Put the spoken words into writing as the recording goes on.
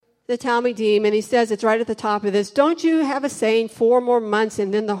the Talmudim, and he says, it's right at the top of this, don't you have a saying, 4 more months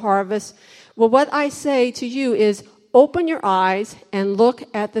and then the harvest? Well, what I say to you is, open your eyes and look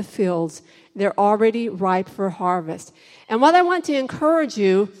at the fields. They're already ripe for harvest. And what I want to encourage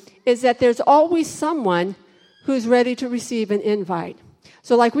you is that there's always someone who's ready to receive an invite.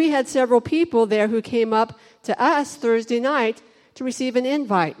 So like we had several people there who came up to us Thursday night to receive an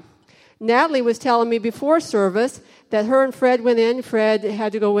invite. Natalie was telling me before service that her and Fred went in. Fred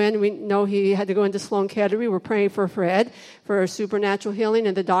had to go in. We know he had to go into Sloan Kettering. We're praying for Fred for supernatural healing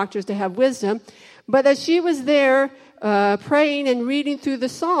and the doctors to have wisdom. But as she was there praying and reading through the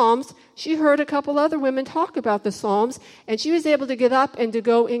Psalms, she heard a couple other women talk about the Psalms, and she was able to get up and to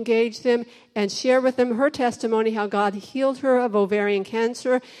go engage them and share with them her testimony, how God healed her of ovarian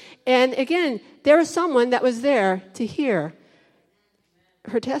cancer. And again, there was someone that was there to hear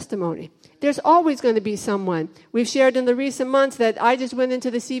her testimony. There's always going to be someone. We've shared in the recent months that I just went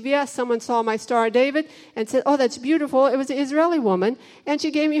into the CVS. Someone saw my Star of David and said, oh, that's beautiful. It was an Israeli woman. And she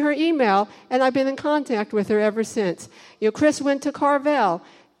gave me her email, and I've been in contact with her ever since. Chris went to Carvel.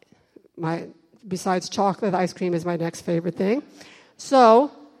 Besides chocolate, ice cream is my next favorite thing.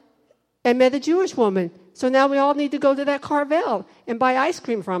 And met a Jewish woman. So now we all need to go to that Carvel and buy ice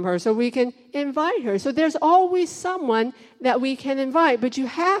cream from her so we can invite her. So there's always someone that we can invite. But you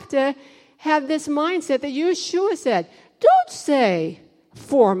have to have this mindset that Yeshua said. Don't say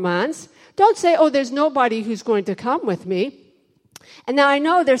 4 months. Don't say, oh, there's nobody who's going to come with me. And now I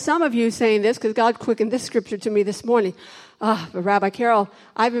know there's some of you saying this because God quickened this scripture to me this morning. But Rabbi Carol,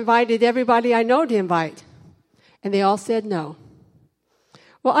 I've invited everybody I know to invite. And they all said no.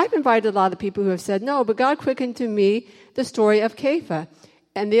 Well, I've invited a lot of people who have said no, but God quickened to me the story of Kepha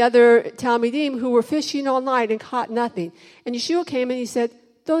and the other Talmudim who were fishing all night and caught nothing. And Yeshua came and he said,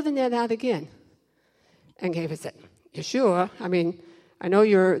 throw the net out again. And Kepha said, Yeshua, I know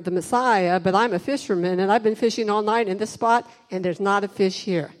you're the Messiah, but I'm a fisherman, and I've been fishing all night in this spot, and there's not a fish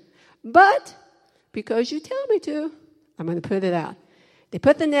here. But because you tell me to, I'm going to put it out. They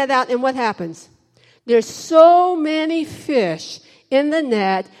put the net out, and what happens? There's so many fish in the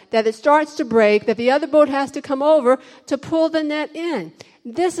net that it starts to break, that the other boat has to come over to pull the net in.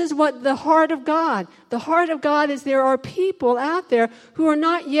 This is what the heart of God is. There are people out there who are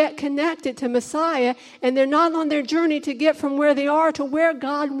not yet connected to Messiah, and they're not on their journey to get from where they are to where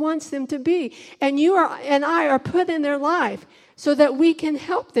God wants them to be. And you and I are put in their life so that we can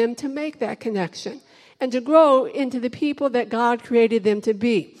help them to make that connection and to grow into the people that God created them to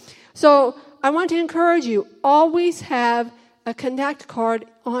be. So I want to encourage you, always have a connect card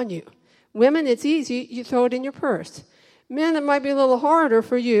on you. Women, it's easy. You throw it in your purse. Men, it might be a little harder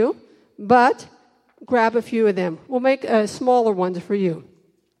for you, but grab a few of them. We'll make smaller ones for you.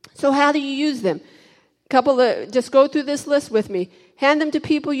 So how do you use them? Just go through this list with me. Hand them to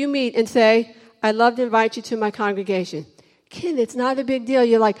people you meet and say, I'd love to invite you to my congregation. Kid, it's not a big deal.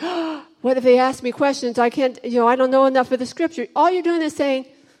 You're like, oh, what if they ask me questions? I can't, I don't know enough of the scripture. All you're doing is saying,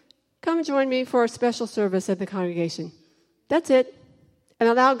 come and join me for a special service at the congregation. That's it. And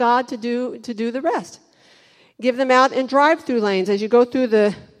allow God to do the rest. Give them out in drive-through lanes as you go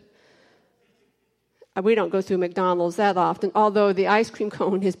through we don't go through McDonald's that often, although the ice cream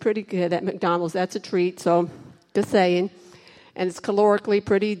cone is pretty good at McDonald's. That's a treat, so just saying. And it's calorically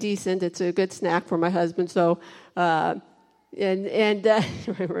pretty decent. It's a good snack for my husband. So, hand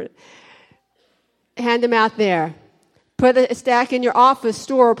them out there. Put a stack in your office,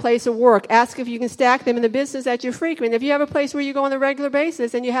 store, or place of work. Ask if you can stack them in the business that you frequent. If you have a place where you go on a regular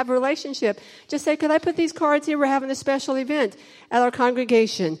basis and you have a relationship, just say, could I put these cards here? We're having a special event at our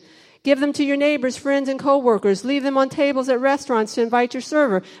congregation. Give them to your neighbors, friends, and coworkers. Leave them on tables at restaurants to invite your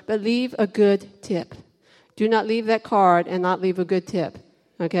server. But leave a good tip. Do not leave that card and not leave a good tip.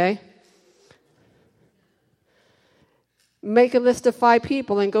 Okay? Make a list of 5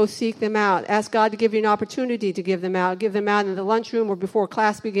 people and go seek them out. Ask God to give you an opportunity to give them out. Give them out in the lunchroom or before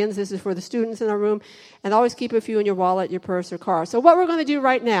class begins. This is for the students in our room. And always keep a few in your wallet, your purse, or car. So what we're going to do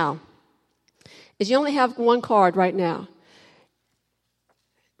right now is you only have one card right now.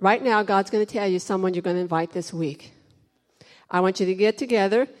 Right now, God's going to tell you someone you're going to invite this week. I want you to get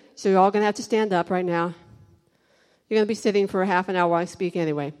together. So you're all going to have to stand up right now. You're going to be sitting for a half an hour while I speak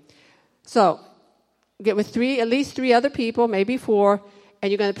anyway. So get with at least 3 other people, maybe 4,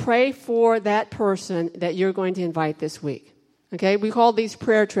 and you're going to pray for that person that you're going to invite this week. Okay? We call these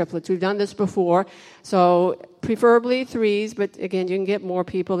prayer triplets. We've done this before. So preferably 3s, but again, you can get more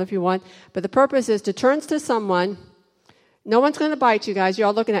people if you want. But the purpose is to turn to someone. No one's going to bite you guys. You're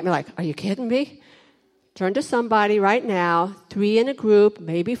all looking at me like, are you kidding me? Turn to somebody right now, 3 in a group,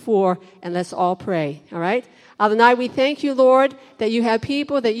 maybe 4, and let's all pray. All right? Adonai, we thank you, Lord, that you have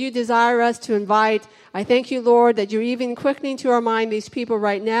people that you desire us to invite. I thank you, Lord, that you're even quickening to our mind these people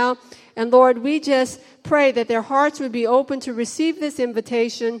right now. And Lord, we just pray that their hearts would be open to receive this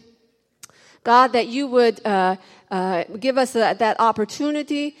invitation. God, that you would give us that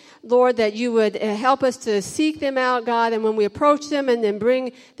opportunity, Lord, that you would help us to seek them out, God, and when we approach them and then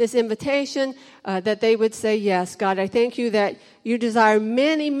bring this invitation, that they would say yes. God, I thank you that you desire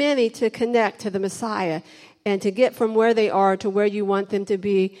many, many to connect to the Messiah and to get from where they are to where you want them to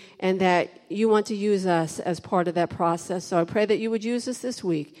be, and that you want to use us as part of that process. So I pray that you would use us this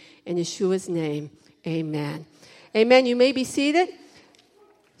week. In Yeshua's name, amen. Amen. You may be seated.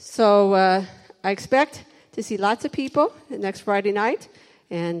 So I expect to see lots of people next Friday night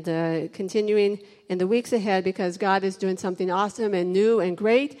and continuing in the weeks ahead, because God is doing something awesome and new and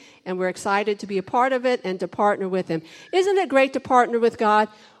great, and we're excited to be a part of it and to partner with Him. Isn't it great to partner with God?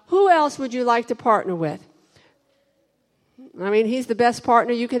 Who else would you like to partner with? I mean, He's the best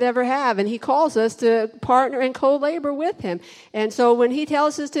partner you could ever have, and He calls us to partner and co-labor with Him. And so when He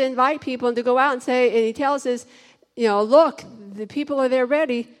tells us to invite people and to go out and say, and He tells us, you know, look, the people are there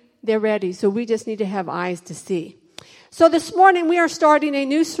ready, they're ready. So we just need to have eyes to see. So this morning we are starting a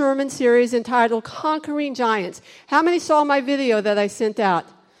new sermon series entitled Conquering Giants. How many saw my video that I sent out?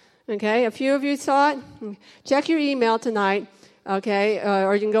 Okay, a few of you saw it? Check your email tonight, okay,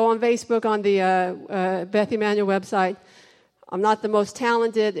 or you can go on Facebook on the Beth Emanuel website. I'm not the most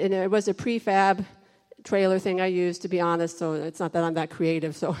talented, and it was a prefab trailer thing I used, to be honest, so it's not that I'm that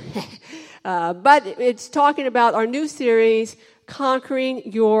creative. So, but it's talking about our new series,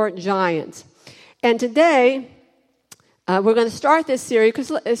 Conquering Your Giants. And today, we're going to start this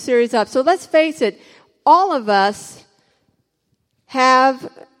series up. So let's face it, all of us have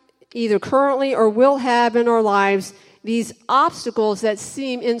either currently or will have in our lives these obstacles that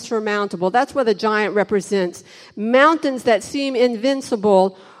seem insurmountable. That's what a giant represents. Mountains that seem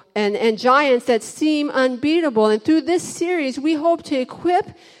invincible and giants that seem unbeatable. And through this series, we hope to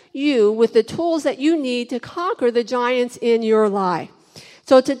equip you with the tools that you need to conquer the giants in your life.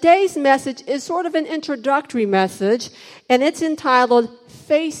 So today's message is sort of an introductory message, and it's entitled,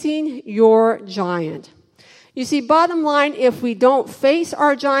 Facing Your Giant. You see, bottom line, if we don't face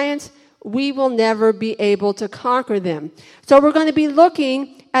our giants, we will never be able to conquer them. So we're going to be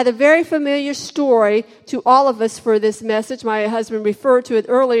looking at a very familiar story to all of us for this message. My husband referred to it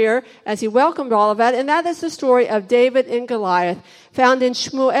earlier as he welcomed all of that, and that is the story of David and Goliath, found in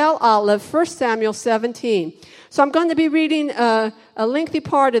Shmuel Aleph, 1 Samuel 17. So I'm going to be reading a lengthy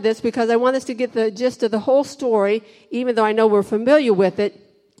part of this because I want us to get the gist of the whole story, even though I know we're familiar with it.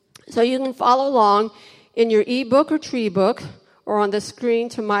 So you can follow along in your e-book or tree book, or on the screen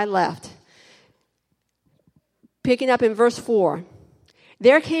to my left. Picking up in verse 4.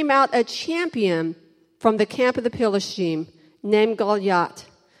 There came out a champion from the camp of the Philistine named Goliath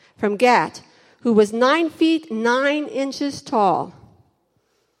from Gath, who was 9 feet 9 inches tall.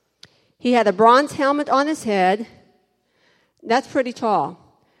 He had a bronze helmet on his head. That's pretty tall.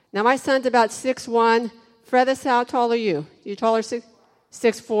 Now my son's about 6'1". Fredis, how tall are you? You taller?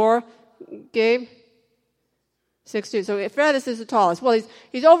 6'4". Gabe? 6'2". So Fredis is the tallest. Well,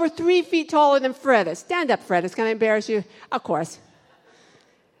 he's over 3 feet taller than Fredis. Stand up, Fredis. Can I embarrass you? Of course.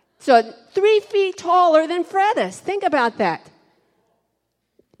 So 3 feet taller than Fredis. Think about that.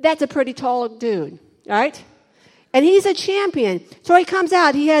 That's a pretty tall dude, all right? And he's a champion. So he comes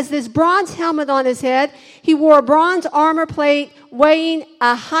out. He has this bronze helmet on his head. He wore a bronze armor plate weighing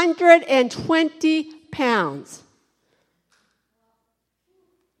 120 pounds.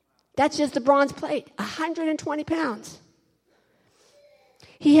 That's just the bronze plate, 120 pounds.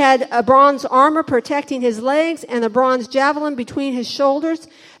 He had a bronze armor protecting his legs and a bronze javelin between his shoulders.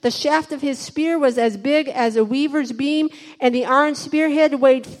 The shaft of his spear was as big as a weaver's beam, and the iron spearhead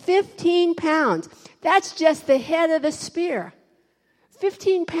weighed 15 pounds. That's just the head of the spear.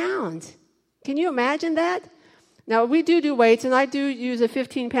 15 pounds. Can you imagine that? Now, we do weights, and I do use a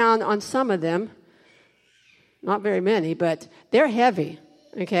 15-pound on some of them. Not very many, but they're heavy,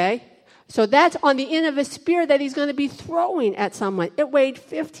 okay? So that's on the end of a spear that he's going to be throwing at someone. It weighed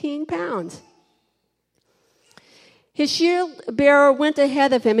 15 pounds. His shield bearer went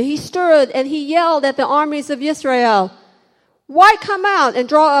ahead of him, and he stood and he yelled at the armies of Israel, "Why come out and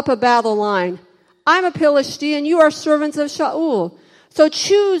draw up a battle line? I'm a Philistine, you are servants of Shaul. So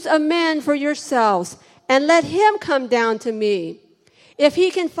choose a man for yourselves, and let him come down to me. If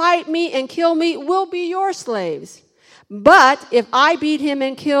he can fight me and kill me, we'll be your slaves. But if I beat him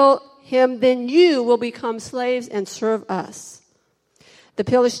and kill him, then you will become slaves and serve us." The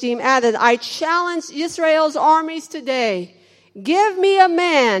Philistine added, "I challenge Israel's armies today. Give me a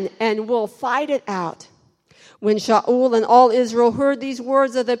man and we'll fight it out." When Shaul and all Israel heard these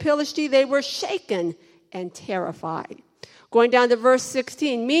words of the Philistine, they were shaken and terrified. Going down to verse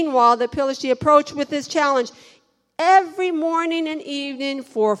 16. Meanwhile, the Philistine approached with this challenge every morning and evening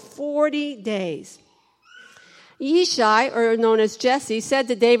for 40 days. Yishai, or known as Jesse, said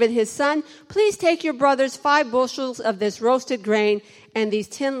to David his son, "Please take your brothers 5 bushels of this roasted grain and these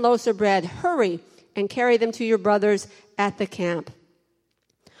 10 loaves of bread. Hurry and carry them to your brothers at the camp.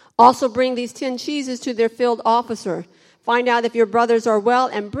 Also bring these 10 cheeses to their field officer. Find out if your brothers are well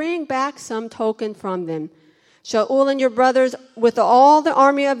and bring back some token from them. Shaul and your brothers with all the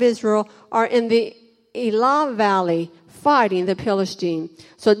army of Israel are in the Elah Valley fighting the Philistine."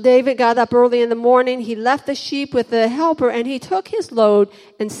 So David got up early in the morning. He left the sheep with the helper, and he took his load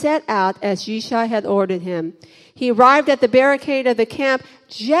and set out as Yishai had ordered him. He arrived at the barricade of the camp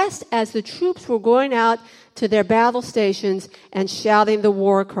just as the troops were going out to their battle stations and shouting the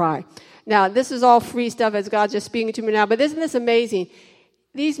war cry. Now, this is all free stuff as God's just speaking to me now, but isn't this amazing?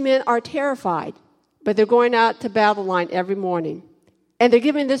 These men are terrified, but they're going out to battle line every morning, and they're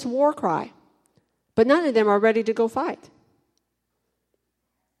giving this war cry, but none of them are ready to go fight.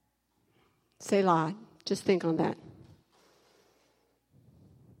 Selah. Just think on that.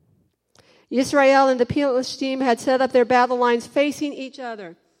 Israel and the Philistine had set up their battle lines facing each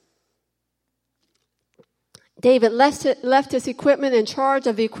other. David left his equipment in charge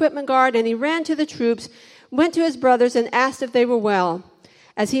of the equipment guard, and he ran to the troops, went to his brothers, and asked if they were well.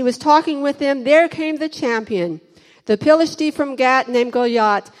 As he was talking with them, there came the champion, the Philistine from Gath named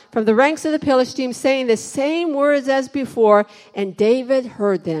Goliath, from the ranks of the Philistines, saying the same words as before, and David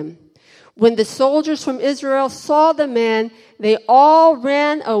heard them. When the soldiers from Israel saw the man, they all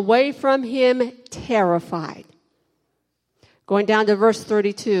ran away from him terrified. Going down to verse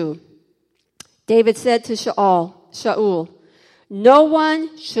 32. David said to Shaul, "No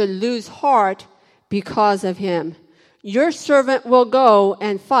one should lose heart because of him. Your servant will go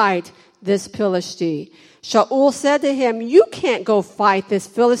and fight this Philistine." Shaul said to him, "You can't go fight this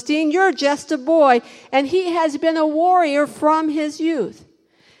Philistine. You're just a boy, and he has been a warrior from his youth."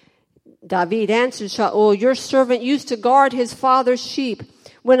 David answered Shaul, "Your servant used to guard his father's sheep.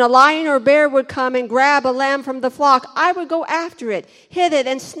 When a lion or bear would come and grab a lamb from the flock, I would go after it, hit it,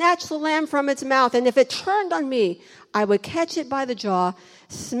 and snatch the lamb from its mouth. And if it turned on me, I would catch it by the jaw,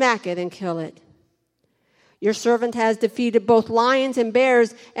 smack it, and kill it. Your servant has defeated both lions and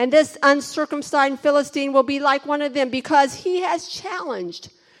bears, and this uncircumcised Philistine will be like one of them because he has challenged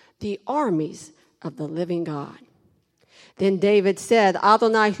the armies of the living God." Then David said,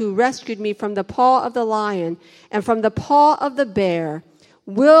 "Adonai, who rescued me from the paw of the lion and from the paw of the bear,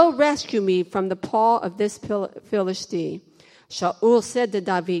 will rescue me from the paw of this Philistine." Shaul said to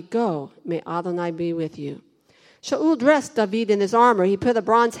David, "Go, may Adonai be with you." Shaul dressed David in his armor. He put a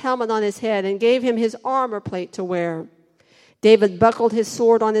bronze helmet on his head and gave him his armor plate to wear. David buckled his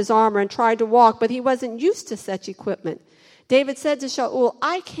sword on his armor and tried to walk, but he wasn't used to such equipment. David said to Shaul,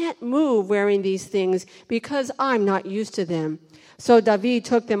 "I can't move wearing these things because I'm not used to them." So David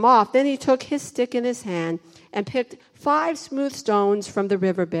took them off. Then he took his stick in his hand and picked 5 smooth stones from the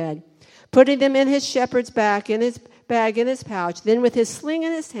riverbed, putting them in his shepherd's bag in his pouch. Then with his sling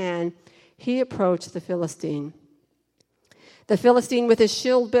in his hand, he approached the Philistine. The Philistine, with his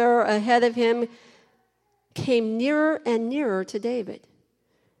shield bearer ahead of him, came nearer and nearer to David.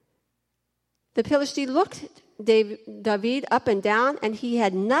 The Philistine looked David up and down, and he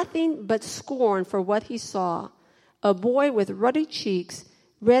had nothing but scorn for what he saw: a boy with ruddy cheeks,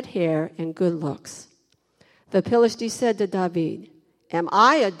 red hair, and good looks. The Philistine said to David, "Am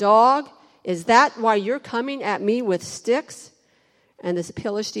I a dog? Is that why you're coming at me with sticks?" And the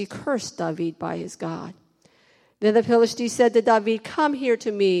Philistine cursed David by his God. Then the Philistine said to David, "Come here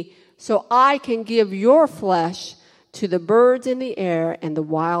to me, so I can give your flesh to the birds in the air and the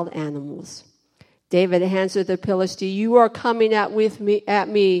wild animals." David answered the Philistine, "You are coming at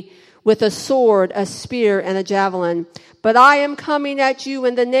me with a sword, a spear, and a javelin. But I am coming at you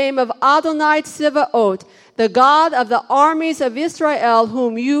in the name of Adonai Tzivaot, the God of the armies of Israel,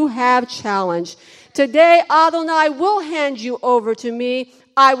 whom you have challenged. Today Adonai will hand you over to me.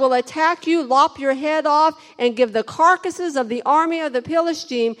 I will attack you, lop your head off, and give the carcasses of the army of the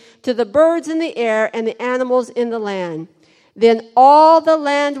Philistine to the birds in the air and the animals in the land. Then all the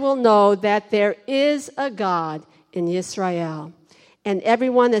land will know that there is a God in Israel. And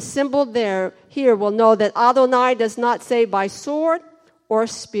everyone assembled here will know that Adonai does not say by sword or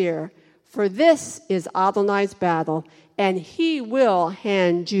spear, for this is Adonai's battle, and he will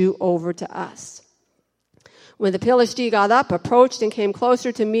hand you over to us." When the Philistine got up, approached, and came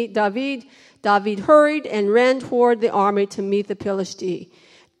closer to meet David, David hurried and ran toward the army to meet the Philistine.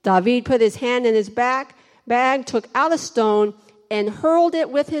 David put his hand in his bag bag, took out a stone, and hurled it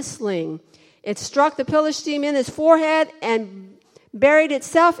with his sling. It struck the Philistine in his forehead and buried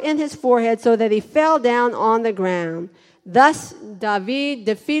itself in his forehead so that he fell down on the ground. Thus David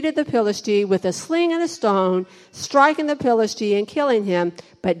defeated the Philistine with a sling and a stone, striking the Philistine and killing him.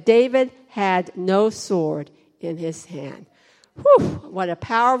 But David had no sword in his hand. Whew, what a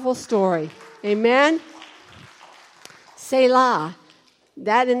powerful story. Amen? Selah.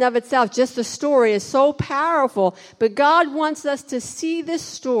 That in of itself, just the story is so powerful. But God wants us to see this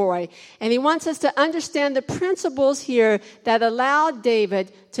story. And he wants us to understand the principles here that allowed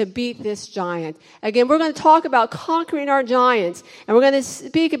David to beat this giant. Again, we're going to talk about conquering our giants. And we're going to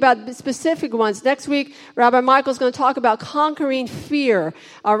speak about specific ones. Next week, Rabbi Michael's going to talk about conquering fear.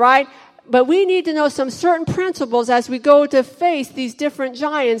 All right? But we need to know some certain principles as we go to face these different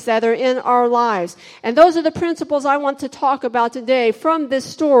giants that are in our lives. And those are the principles I want to talk about today from this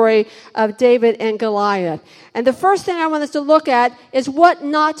story of David and Goliath. And the first thing I want us to look at is what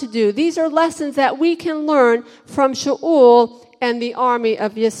not to do. These are lessons that we can learn from Shaul and the army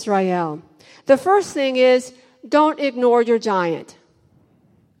of Israel. The first thing is, don't ignore your giant.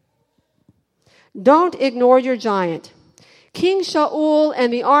 Don't ignore your giant. King Shaul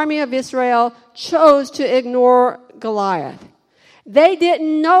and the army of Israel chose to ignore Goliath. They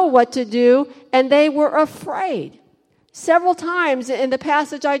didn't know what to do, and they were afraid. Several times in the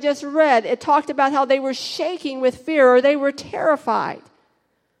passage I just read, it talked about how they were shaking with fear, or they were terrified.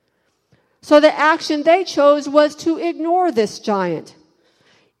 So the action they chose was to ignore this giant.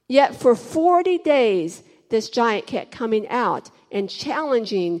 Yet for 40 days, this giant kept coming out and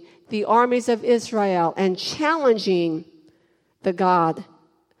challenging the armies of Israel and challenging the God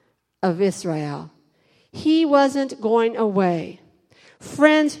of Israel. He wasn't going away.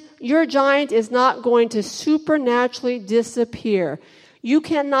 Friends, your giant is not going to supernaturally disappear. You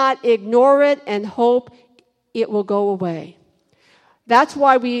cannot ignore it and hope it will go away. That's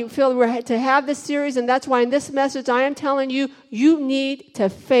why we feel we're to have this series, and that's why in this message I am telling you, you need to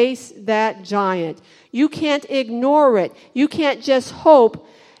face that giant. You can't ignore it. You can't just hope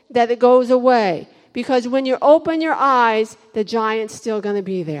that it goes away. Because when you open your eyes, the giant's still going to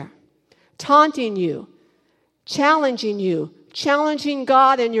be there. Taunting you, challenging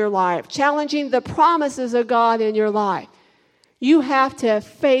God in your life, challenging the promises of God in your life. You have to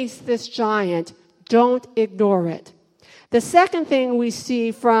face this giant. Don't ignore it. The second thing we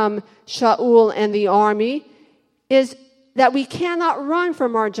see from Shaul and the army is that we cannot run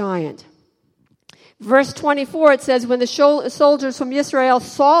from our giant. Verse 24, it says, when the soldiers from Israel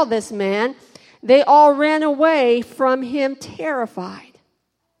saw this man, they all ran away from him terrified.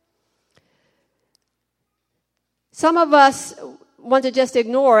 Some of us want to just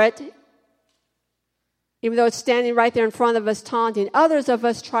ignore it, even though it's standing right there in front of us taunting. Others of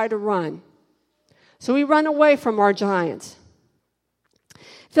us try to run. So we run away from our giants,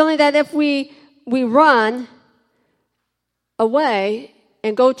 feeling that if we run away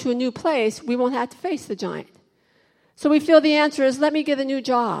and go to a new place, we won't have to face the giant. So we feel the answer is, let me get a new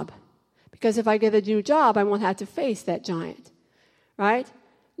job. Because if I get a new job, I won't have to face that giant, right?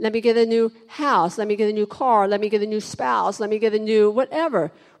 Let me get a new house. Let me get a new car. Let me get a new spouse. Let me get a new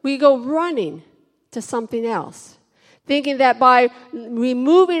whatever. We go running to something else, thinking that by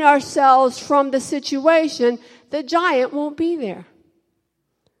removing ourselves from the situation, the giant won't be there.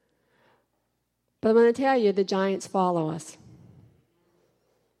 But I'm going to tell you, the giants follow us.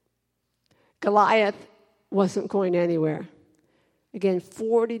 Goliath wasn't going anywhere. Again,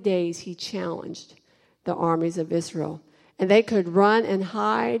 40 days he challenged the armies of Israel. And they could run and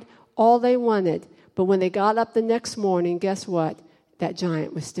hide all they wanted. But when they got up the next morning, guess what? That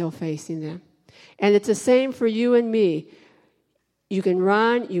giant was still facing them. And it's the same for you and me. You can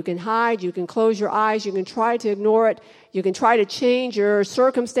run, you can hide, you can close your eyes, you can try to ignore it, you can try to change your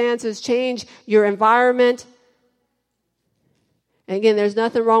circumstances, change your environment. And again, there's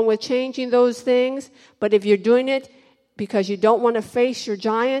nothing wrong with changing those things, but if you're doing it because you don't want to face your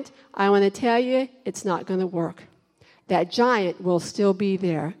giant, I want to tell you, it's not going to work. That giant will still be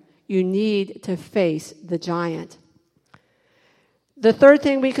there. You need to face the giant. The third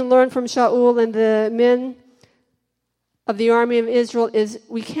thing we can learn from Shaul and the men of the army of Israel is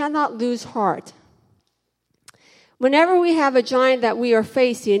we cannot lose heart. Whenever we have a giant that we are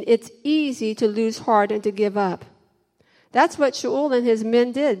facing, it's easy to lose heart and to give up. That's what Shaul and his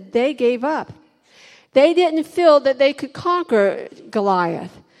men did. They gave up. They didn't feel that they could conquer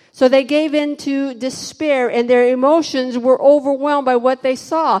Goliath. So they gave in to despair, and their emotions were overwhelmed by what they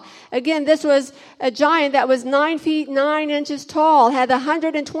saw. Again, this was a giant that was 9 feet 9 inches tall, had a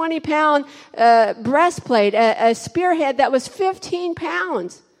 120-pound breastplate, a spearhead that was 15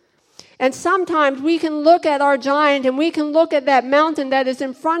 pounds. And sometimes we can look at our giant and we can look at that mountain that is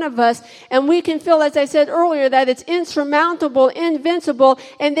in front of us and we can feel, as I said earlier, that it's insurmountable, invincible,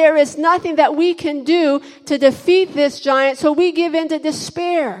 and there is nothing that we can do to defeat this giant, so we give in to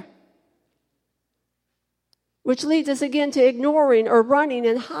despair, which leads us again to ignoring or running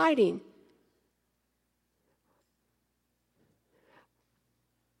and hiding.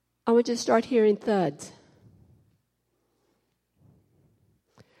 I want you to start hearing thuds.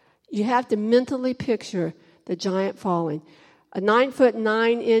 You have to mentally picture the giant falling. A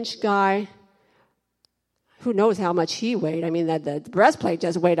 9'9" guy, who knows how much he weighed? I mean, the breastplate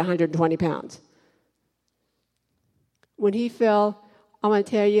just weighed 120 pounds. When he fell, I want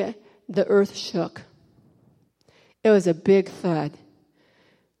to tell you, the earth shook. It was a big thud.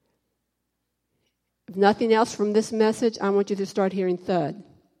 If nothing else from this message, I want you to start hearing thud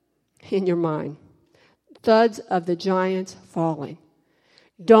in your mind. Thuds of the giants falling.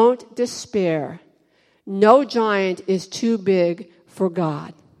 Don't despair. No giant is too big for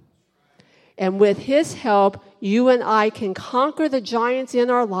God. And with His help, you and I can conquer the giants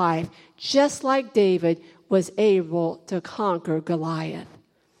in our life, just like David was able to conquer Goliath.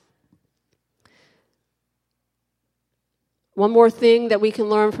 One more thing that we can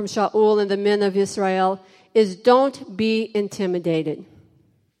learn from Shaul and the men of Israel is don't be intimidated.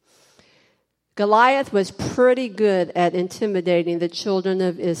 Goliath was pretty good at intimidating the children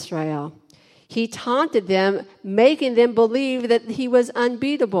of Israel. He taunted them, making them believe that he was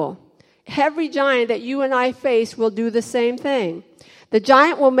unbeatable. Every giant that you and I face will do the same thing. The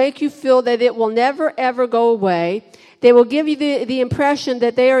giant will make you feel that it will never, ever go away. They will give you the impression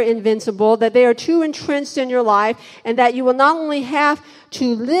that they are invincible, that they are too entrenched in your life, and that you will not only have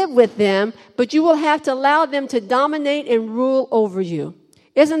to live with them, but you will have to allow them to dominate and rule over you.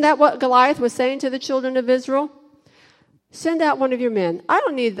 Isn't that what Goliath was saying to the children of Israel? Send out one of your men. I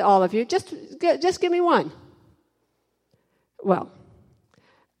don't need all of you. Just give me one. Well,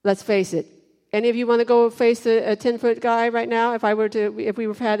 let's face it. Any of you want to go face a 10-foot guy right now? If we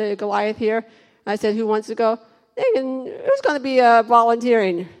had a Goliath here, I said, who wants to go? Who's going to be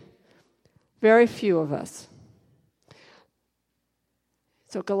volunteering? Very few of us.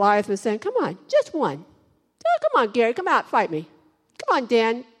 So Goliath was saying, come on, just one. Oh, come on, Gary, come out, fight me. Come on,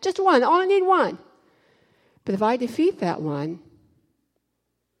 Dan, just one. I only need one. But if I defeat that one,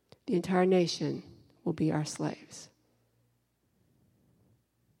 the entire nation will be our slaves.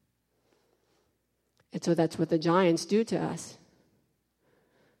 And so that's what the giants do to us.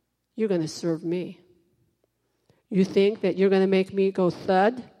 You're going to serve me. You think that you're going to make me go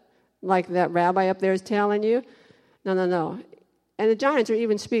thud like that rabbi up there is telling you? No. And the giants are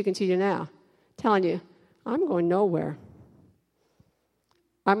even speaking to you now, telling you, I'm going nowhere.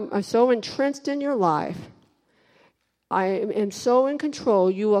 I'm so entrenched in your life. I am so in control,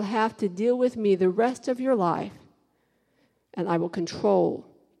 you will have to deal with me the rest of your life, and I will control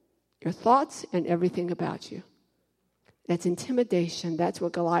your thoughts and everything about you. That's intimidation. That's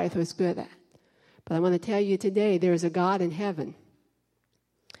what Goliath was good at. But I want to tell you today, there is a God in heaven.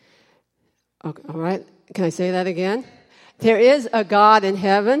 Okay, all right, can I say that again? There is a God in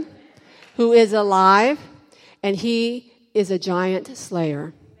heaven who is alive, and He is a giant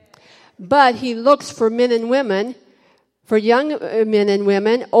slayer. But He looks for men and women, for young men and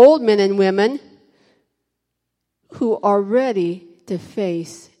women, old men and women, who are ready to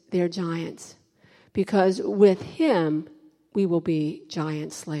face their giants. Because with Him, we will be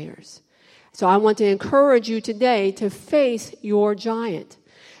giant slayers. So I want to encourage you today to face your giant.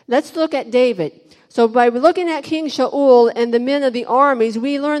 Let's look at David. So by looking at King Shaul and the men of the armies,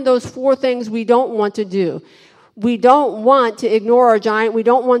 we learn those 4 things we don't want to do. We don't want to ignore our giant. We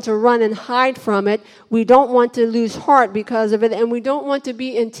don't want to run and hide from it. We don't want to lose heart because of it. And we don't want to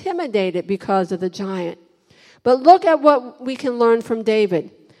be intimidated because of the giant. But look at what we can learn from David.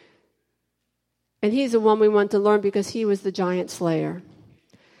 And he's the one we want to learn because he was the giant slayer.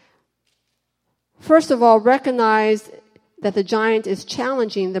 First of all, recognize that the giant is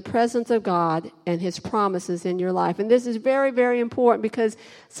challenging the presence of God and His promises in your life. And this is very, very important because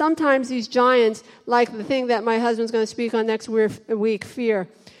sometimes these giants, like the thing that my husband's going to speak on next week, fear,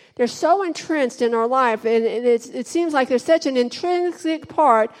 they're so entrenched in our life, and it seems like they're such an intrinsic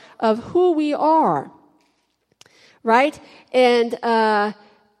part of who we are, right? And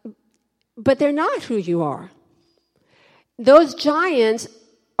but they're not who you are. Those giants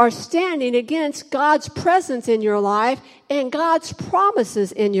are standing against God's presence in your life and God's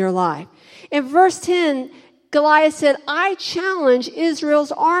promises in your life. In verse 10, Goliath said, I challenge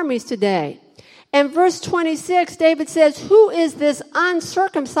Israel's armies today. And verse 26, David says, who is this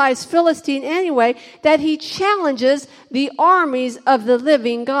uncircumcised Philistine anyway, that he challenges the armies of the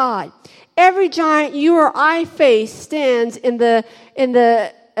living God? Every giant you or I face stands in the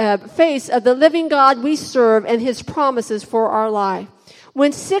face of the living God we serve and his promises for our life.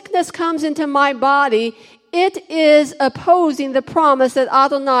 When sickness comes into my body, it is opposing the promise that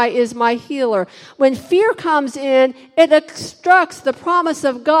Adonai is my healer. When fear comes in, it obstructs the promise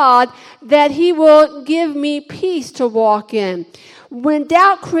of God that he will give me peace to walk in. When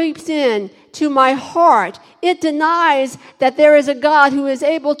doubt creeps in to my heart, it denies that there is a God who is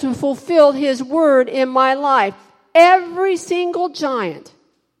able to fulfill his word in my life. Every single giant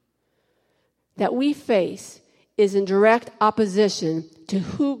that we face is in direct opposition to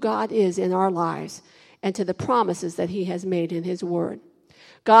who God is in our lives and to the promises that he has made in his word.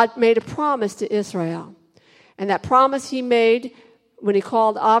 God made a promise to Israel. And that promise he made when he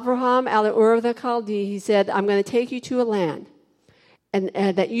called Abraham out of Ur of the Chaldee, he said, I'm going to take you to a land and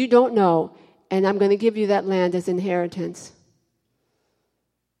that you don't know, and I'm going to give you that land as inheritance.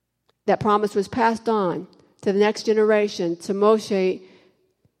 That promise was passed on to the next generation, to Moshe,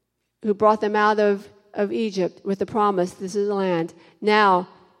 who brought them out of Egypt with the promise, this is the land. Now,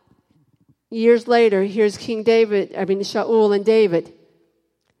 years later, here's Shaul and David.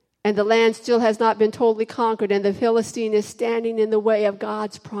 And the land still has not been totally conquered, and the Philistine is standing in the way of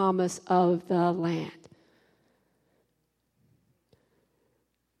God's promise of the land.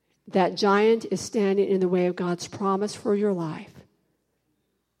 That giant is standing in the way of God's promise for your life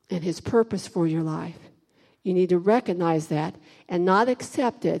and his purpose for your life. You need to recognize that and not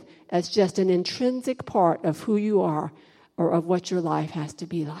accept it as just an intrinsic part of who you are or of what your life has to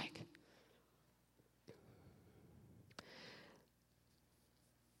be like.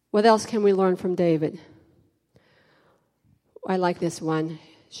 What else can we learn from David? I like this one.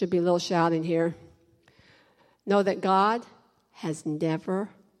 Should be a little shouting here. Know that God has never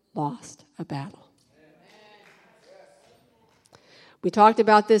lost a battle. We talked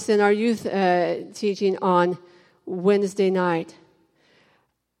about this in our youth teaching on Wednesday night.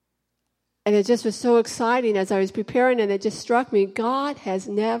 And it just was so exciting as I was preparing, and it just struck me, God has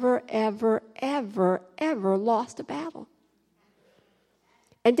never, ever, ever, ever lost a battle.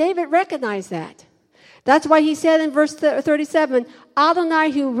 And David recognized that. That's why he said in verse 37,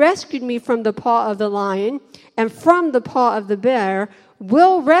 Adonai, who rescued me from the paw of the lion and from the paw of the bear,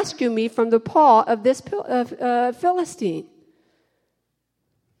 will rescue me from the paw of this Philistine.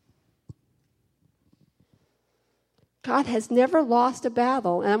 God has never lost a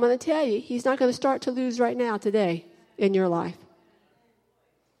battle. And I'm going to tell you, he's not going to start to lose right now, today, in your life.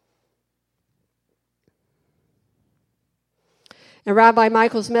 In Rabbi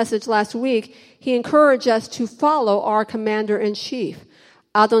Michael's message last week, he encouraged us to follow our commander-in-chief,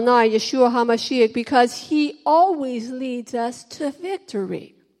 Adonai Yeshua HaMashiach, because he always leads us to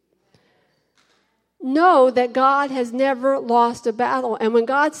victory. Know that God has never lost a battle. And when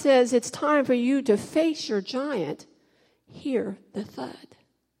God says it's time for you to face your giant, hear the thud.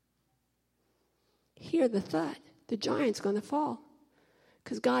 Hear the thud. The giant's going to fall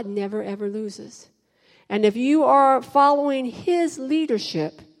because God never, ever loses. And if you are following his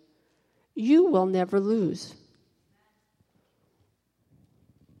leadership, you will never lose.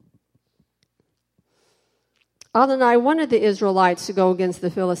 Adonai wanted the Israelites to go against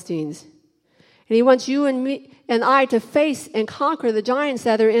the Philistines. And he wants you and me and I to face and conquer the giants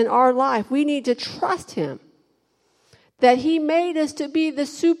that are in our life. We need to trust him. That he made us to be the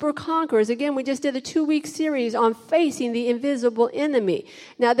super conquerors. Again, we just did a 2-week series on facing the invisible enemy.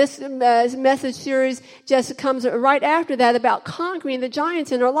 Now, this message series just comes right after that about conquering the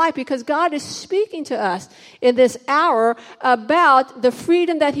giants in our life, because God is speaking to us in this hour about the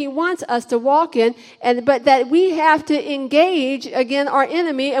freedom that he wants us to walk in, but that we have to engage, again, our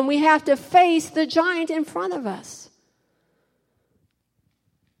enemy, and we have to face the giant in front of us.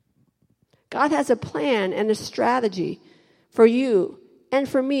 God has a plan and a strategy for you and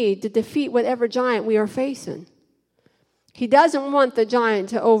for me to defeat whatever giant we are facing. He doesn't want the giant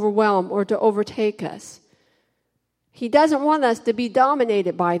to overwhelm or to overtake us. He doesn't want us to be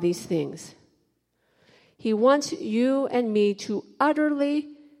dominated by these things. He wants you and me to utterly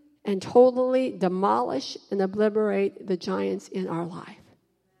and totally demolish and obliterate the giants in our life.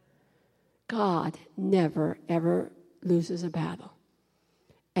 God never, ever loses a battle.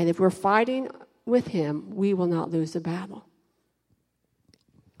 And if we're fighting with him, we will not lose the battle.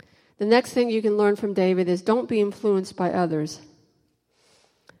 The next thing you can learn from David is don't be influenced by others.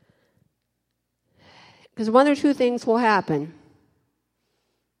 Because one or two things will happen.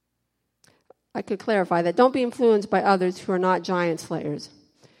 I could clarify that. Don't be influenced by others who are not giant slayers.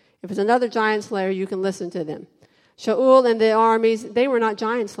 If it's another giant slayer, you can listen to them. Shaul and the armies, they were not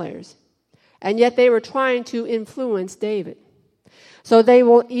giant slayers. And yet they were trying to influence David. So they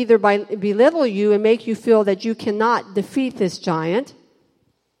will either belittle you and make you feel that you cannot defeat this giant,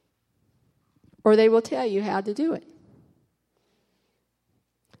 or they will tell you how to do it.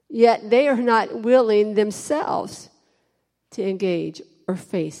 Yet they are not willing themselves to engage or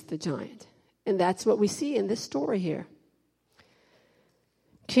face the giant. And that's what we see in this story here.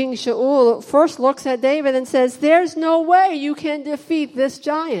 King Shaul first looks at David and says, there's no way you can defeat this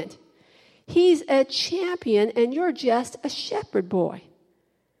giant. He's a champion and you're just a shepherd boy.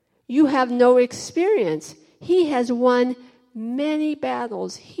 You have no experience. He has won many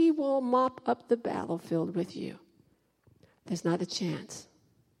battles. He will mop up the battlefield with you. There's not a chance.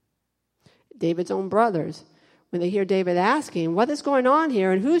 David's own brothers, when they hear David asking, what is going on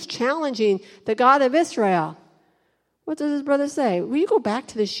here and who's challenging the God of Israel? What does his brother say? Will you go back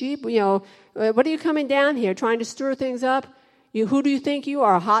to the sheep? What are you coming down here trying to stir things up? Who do you think you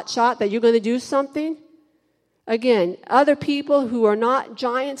are, a hot shot, that you're going to do something? Again, other people who are not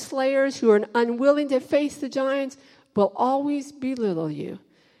giant slayers, who are unwilling to face the giants, will always belittle you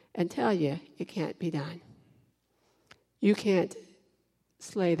and tell you it can't be done. You can't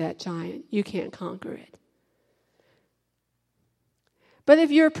slay that giant. You can't conquer it. But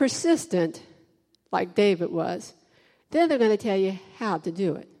if you're persistent, like David was, then they're going to tell you how to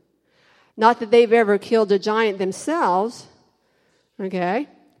do it. Not that they've ever killed a giant themselves, okay?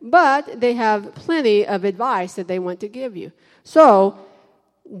 But they have plenty of advice that they want to give you. So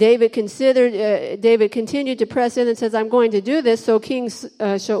David continued to press in and says, I'm going to do this. So King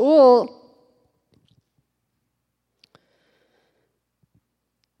Shaul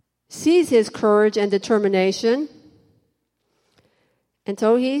sees his courage and determination. And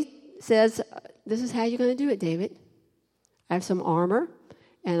so he says, this is how you're going to do it, David. I have some armor,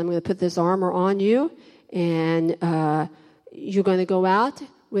 and I'm going to put this armor on you, and you're going to go out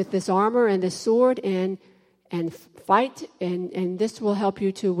with this armor and this sword and fight, and this will help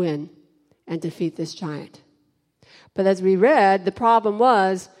you to win and defeat this giant. But as we read, the problem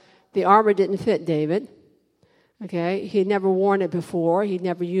was the armor didn't fit David. Okay, he'd never worn it before. He'd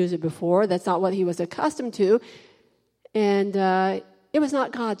never used it before. That's not what he was accustomed to. And it was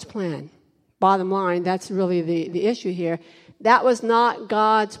not God's plan. Bottom line, that's really the issue here. That was not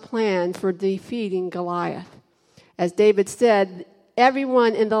God's plan for defeating Goliath. As David said,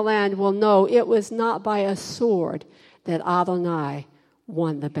 everyone in the land will know it was not by a sword that Adonai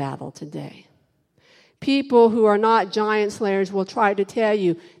won the battle today. People who are not giant slayers will try to tell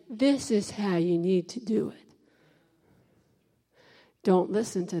you, this is how you need to do it. Don't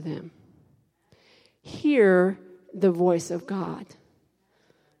listen to them. Hear the voice of God.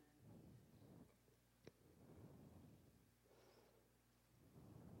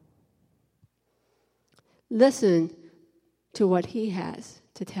 Listen to what he has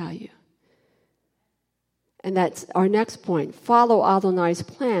to tell you. And that's our next point. Follow Adonai's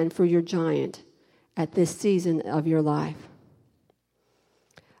plan for your giant at this season of your life.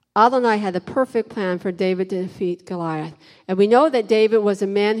 Adonai had the perfect plan for David to defeat Goliath. And we know that David was a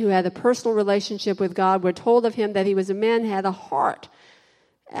man who had a personal relationship with God. We're told of him that he was a man who had a heart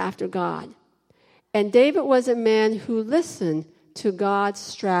after God. And David was a man who listened to God's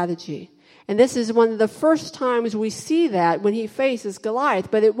strategy. And this is one of the first times we see that when he faces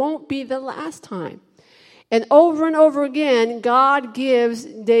Goliath, but it won't be the last time. And over again, God gives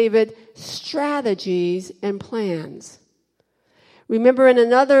David strategies and plans. Remember in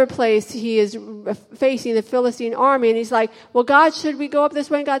another place, he is facing the Philistine army, and he's like, well, God, should we go up this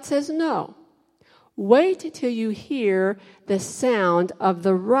way? And God says, no. Wait till you hear the sound of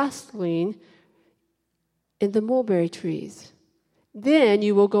the rustling in the mulberry trees. Then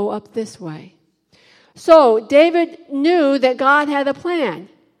you will go up this way. So David knew that God had a plan.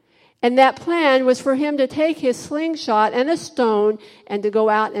 And that plan was for him to take his slingshot and a stone and to go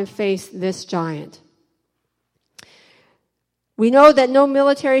out and face this giant. We know that no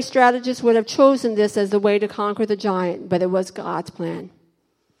military strategist would have chosen this as the way to conquer the giant, but it was God's plan.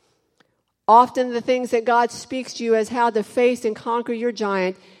 Often the things that God speaks to you as how to face and conquer your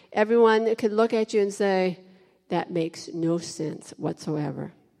giant, everyone could look at you and say, that makes no sense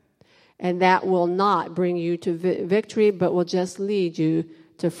whatsoever. And that will not bring you to victory, but will just lead you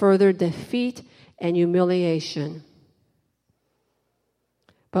to further defeat and humiliation.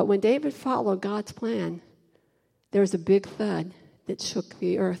 But when David followed God's plan, there was a big thud that shook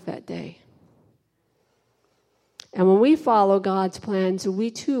the earth that day. And when we follow God's plans,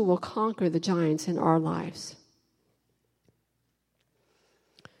 we too will conquer the giants in our lives.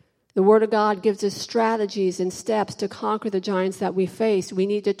 The Word of God gives us strategies and steps to conquer the giants that we face. We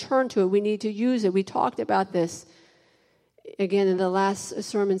need to turn to it. We need to use it. We talked about this again in the last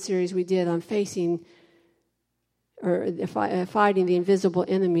sermon series we did on fighting the invisible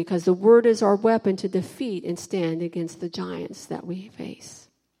enemy, because the Word is our weapon to defeat and stand against the giants that we face.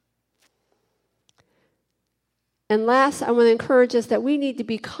 And last, I want to encourage us that we need to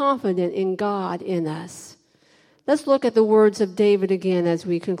be confident in God in us. Let's look at the words of David again as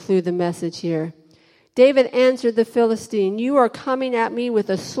we conclude the message here. David answered the Philistine, "You are coming at me with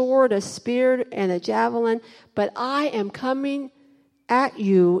a sword, a spear, and a javelin, but I am coming at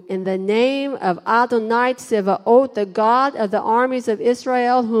you in the name of Adonai Tsevaot, the God of the armies of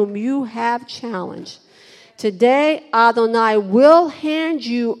Israel, whom you have challenged. Today Adonai will hand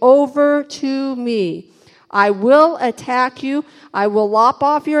you over to me. I will attack you. I will lop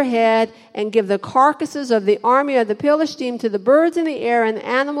off your head and give the carcasses of the army of the Philistine to the birds in the air and the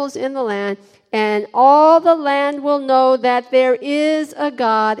animals in the land, and all the land will know that there is a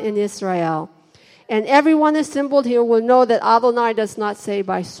God in Israel. And everyone assembled here will know that Adonai does not say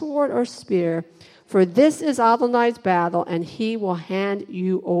by sword or spear, for this is Adonai's battle, and he will hand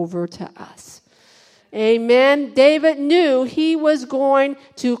you over to us." Amen. David knew he was going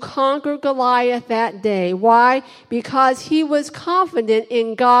to conquer Goliath that day. Why? Because he was confident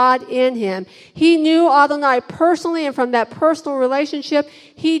in God in him. He knew Adonai personally, and from that personal relationship,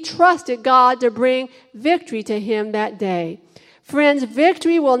 he trusted God to bring victory to him that day. Friends,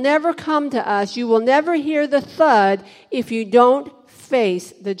 victory will never come to us. You will never hear the thud if you don't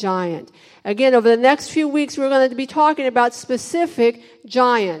face the giant. Again, over the next few weeks, we're going to be talking about specific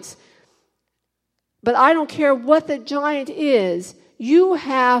giants. But I don't care what the giant is, you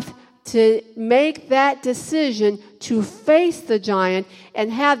have to make that decision to face the giant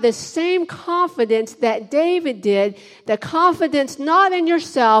and have the same confidence that David did, the confidence not in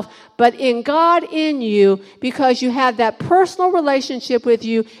yourself, but in God in you, because you have that personal relationship with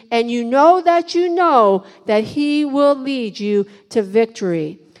you, and you know that he will lead you to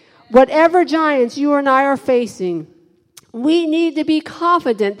victory. Whatever giants you and I are facing, we need to be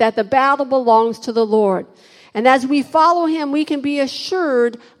confident that the battle belongs to the Lord. And as we follow him, we can be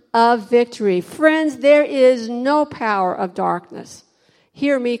assured of victory. Friends, there is no power of darkness.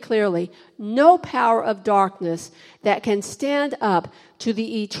 Hear me clearly. No power of darkness that can stand up to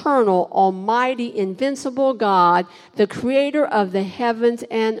the eternal, almighty, invincible God, the creator of the heavens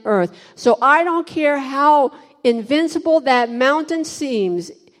and earth. So I don't care how invincible that mountain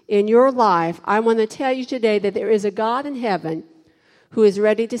seems in your life, I want to tell you today that there is a God in heaven who is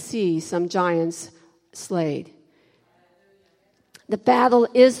ready to see some giants slayed. The battle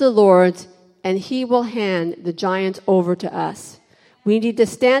is the Lord's, and he will hand the giants over to us. We need to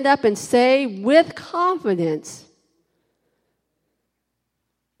stand up and say with confidence,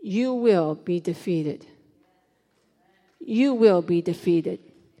 "You will be defeated. You will be defeated."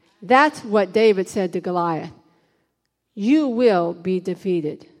 That's what David said to Goliath. You will be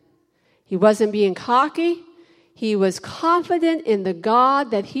defeated. He wasn't being cocky. He was confident in the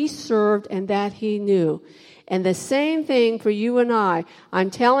God that he served and that he knew. And the same thing for you and I. I'm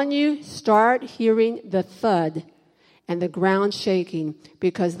telling you, start hearing the thud and the ground shaking,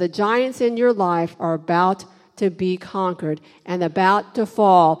 because the giants in your life are about to be conquered and about to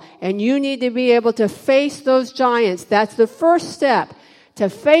fall. And you need to be able to face those giants. That's the first step, to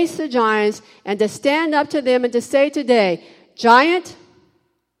face the giants and to stand up to them and to say today, "Giant,"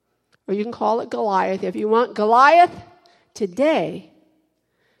 or you can call it Goliath if you want. "Goliath, today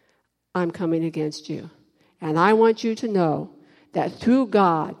I'm coming against you. And I want you to know that through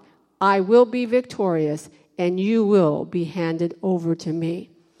God, I will be victorious and you will be handed over to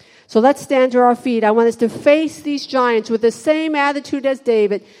me." So let's stand to our feet. I want us to face these giants with the same attitude as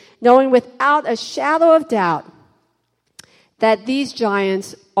David, knowing without a shadow of doubt that these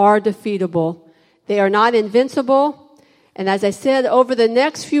giants are defeatable. They are not invincible. And as I said, over the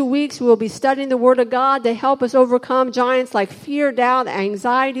next few weeks, we will be studying the Word of God to help us overcome giants like fear, doubt,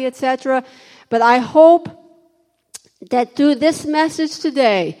 anxiety, etc. But I hope that through this message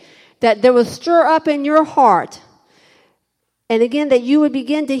today, that there will stir up in your heart, and again, that you would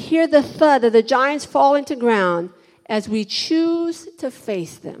begin to hear the thud of the giants falling to ground as we choose to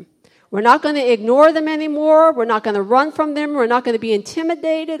face them. We're not going to ignore them anymore. We're not going to run from them. We're not going to be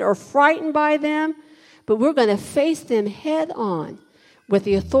intimidated or frightened by them. But we're going to face them head on with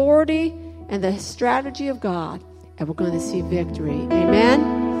the authority and the strategy of God, and we're going to see victory. Amen?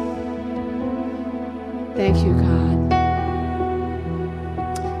 Thank you, God.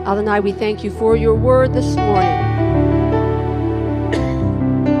 Adonai, we thank you for your word this morning.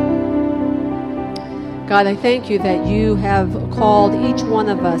 God, I thank you that you have called each one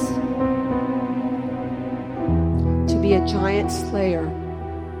of us to be a giant slayer.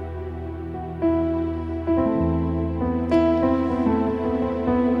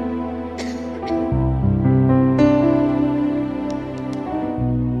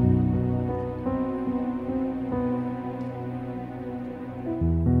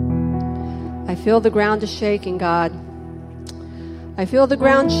 I feel the ground is shaking, God. I feel the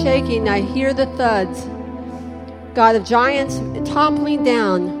ground shaking. I hear the thuds, God, of giants toppling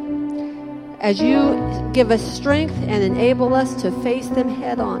down as you give us strength and enable us to face them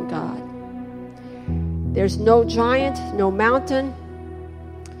head on, God. There's no giant, no mountain,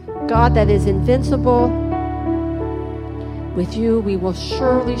 God, that is invincible. With you, we will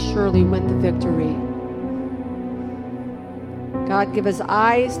surely, surely win the victory. God, give us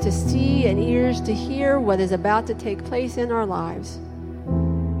eyes to see and ears to hear what is about to take place in our lives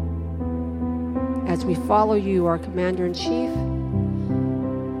as we follow you, our Commander-in-Chief,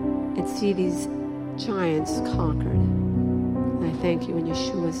 and see these giants conquered. And I thank you in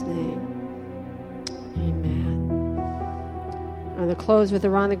Yeshua's name. Amen. I'm going to close with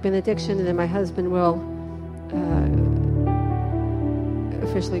Aaronic benediction, and then my husband will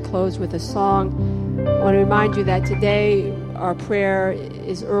officially close with a song. I want to remind you that today our prayer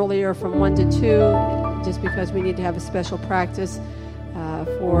is earlier from 1 to 2, just because we need to have a special practice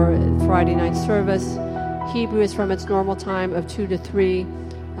for Friday night service. Hebrew is from its normal time of 2 to 3.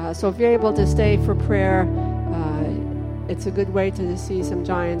 So if you're able to stay for prayer, it's a good way to see some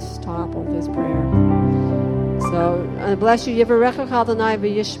giants topple this prayer. So, bless you. Yivarecha Adonai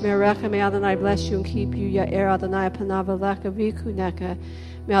v'yishmerecha. May Adonai bless you and keep you. Ya'er Adonai panav elecha v'yikuneka.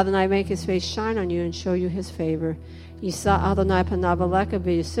 May Adonai make his face shine on you and show you his favor. Yisa Adonai panav elecha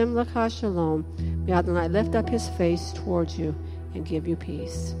v'yisim lecha shalom. May Adonai lift up his face towards you and give you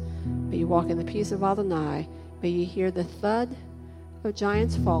peace. May you walk in the peace of Adonai. May you hear the thud of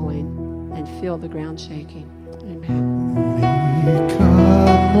giants falling and feel the ground shaking.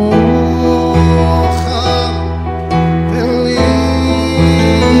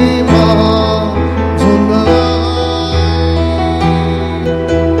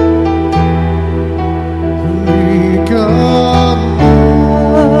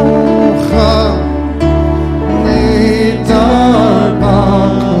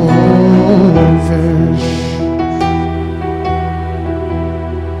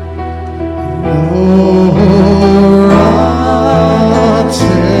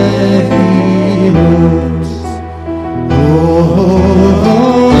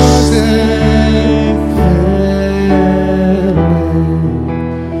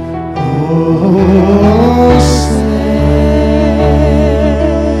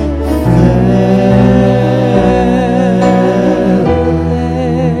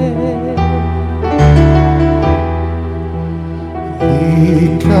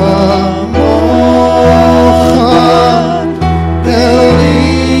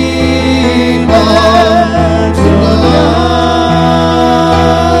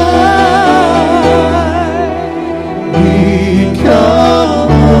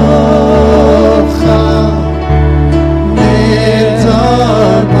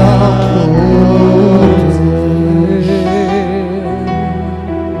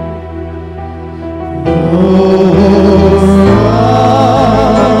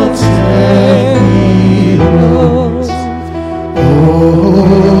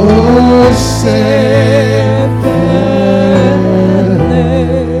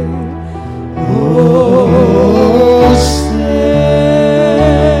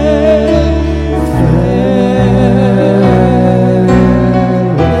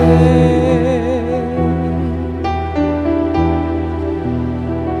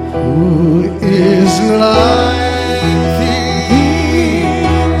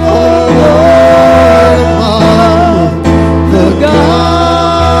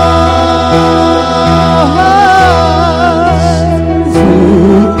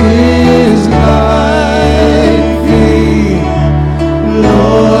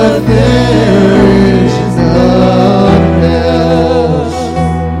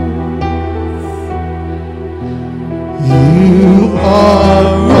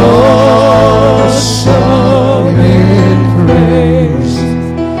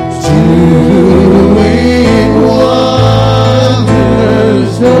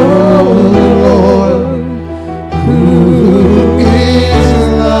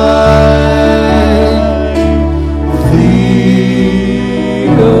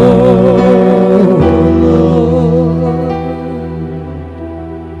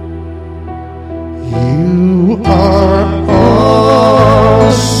 You are